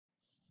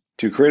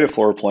To create a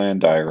floor plan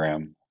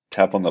diagram,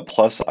 tap on the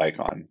plus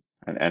icon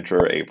and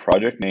enter a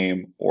project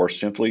name or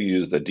simply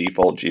use the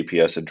default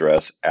GPS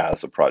address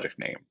as the project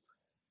name.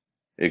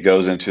 It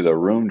goes into the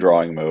room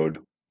drawing mode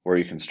where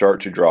you can start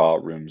to draw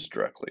rooms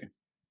directly.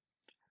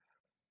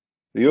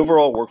 The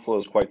overall workflow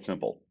is quite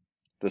simple.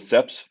 The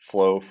steps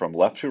flow from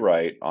left to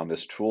right on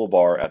this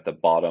toolbar at the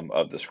bottom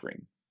of the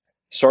screen.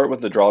 Start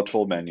with the Draw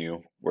Tool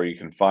menu, where you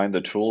can find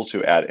the tools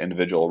to add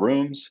individual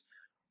rooms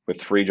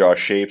with free draw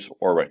shapes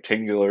or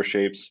rectangular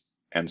shapes,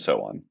 and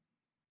so on.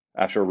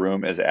 After a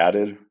room is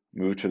added,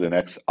 move to the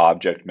next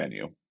Object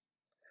menu,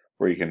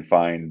 where you can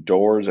find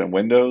doors and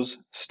windows,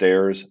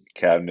 stairs,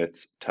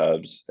 cabinets,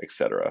 tubs,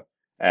 etc.,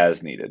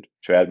 as needed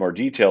to add more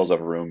details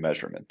of room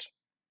measurement.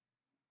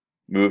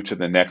 Move to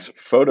the next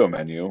Photo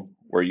menu,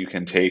 where you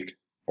can take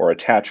or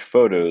attach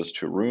photos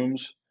to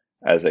rooms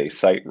as a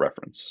site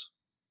reference.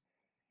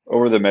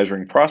 Over the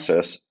measuring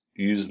process,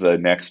 use the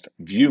next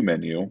View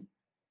menu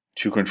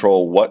to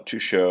control what to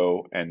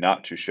show and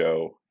not to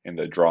show in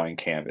the drawing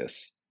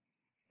canvas.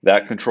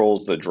 That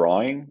controls the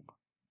drawing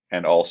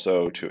and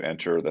also to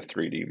enter the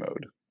 3D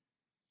mode.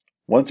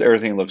 Once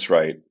everything looks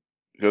right,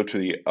 go to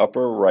the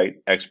upper right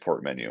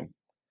Export menu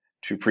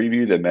to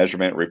preview the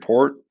measurement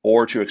report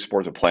or to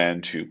export the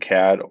plan to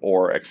CAD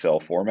or Excel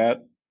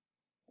format,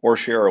 or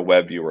share a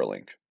web viewer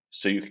link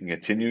so you can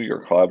continue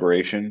your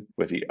collaboration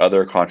with the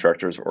other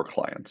contractors or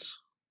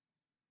clients.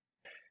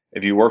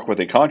 If you work with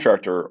a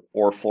contractor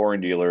or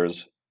flooring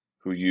dealers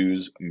who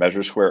use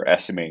Measure Square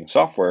estimating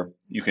software,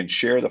 you can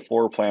share the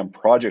floor plan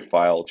project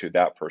file to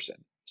that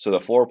person, so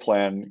the floor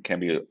plan can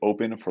be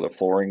open for the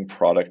flooring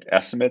product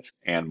estimates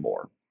and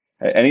more.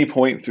 At any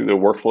point through the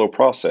workflow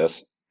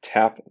process,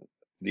 tap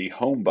the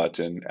Home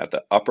button at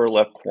the upper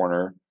left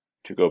corner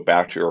to go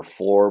back to your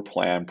floor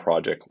plan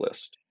project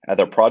list. At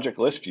the project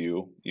list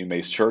view, you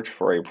may search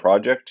for a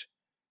project,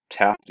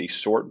 tap the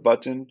Sort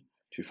button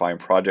to find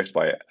projects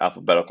by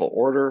alphabetical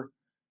order,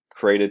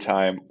 created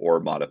time, or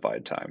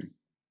modified time.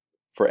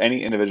 For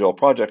any individual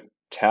project,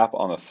 tap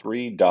on the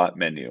three-dot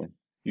menu.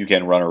 You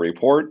can run a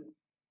report,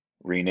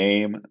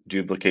 rename,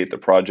 duplicate the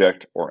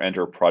project, or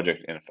enter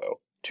project info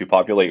to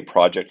populate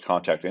project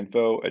contact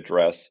info,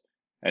 address,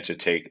 and to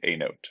take a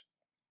note.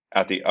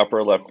 At the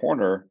upper left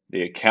corner,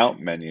 the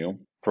Account menu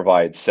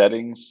provides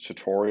settings,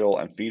 tutorial,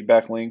 and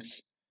feedback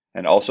links,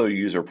 and also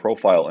user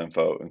profile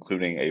info,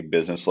 including a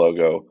business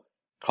logo,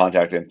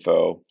 contact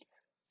info,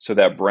 so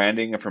that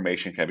branding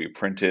information can be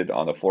printed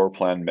on the floor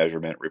plan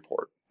measurement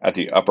report. At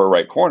the upper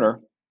right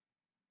corner,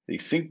 the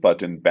Sync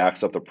button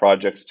backs up the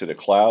projects to the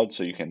cloud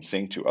so you can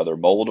sync to other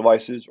mobile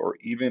devices or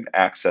even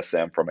access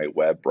them from a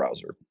web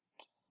browser.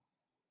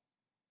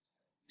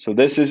 So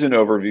this is an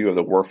overview of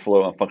the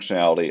workflow and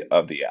functionality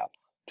of the app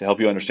to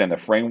help you understand the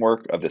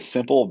framework of this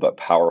simple but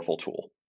powerful tool.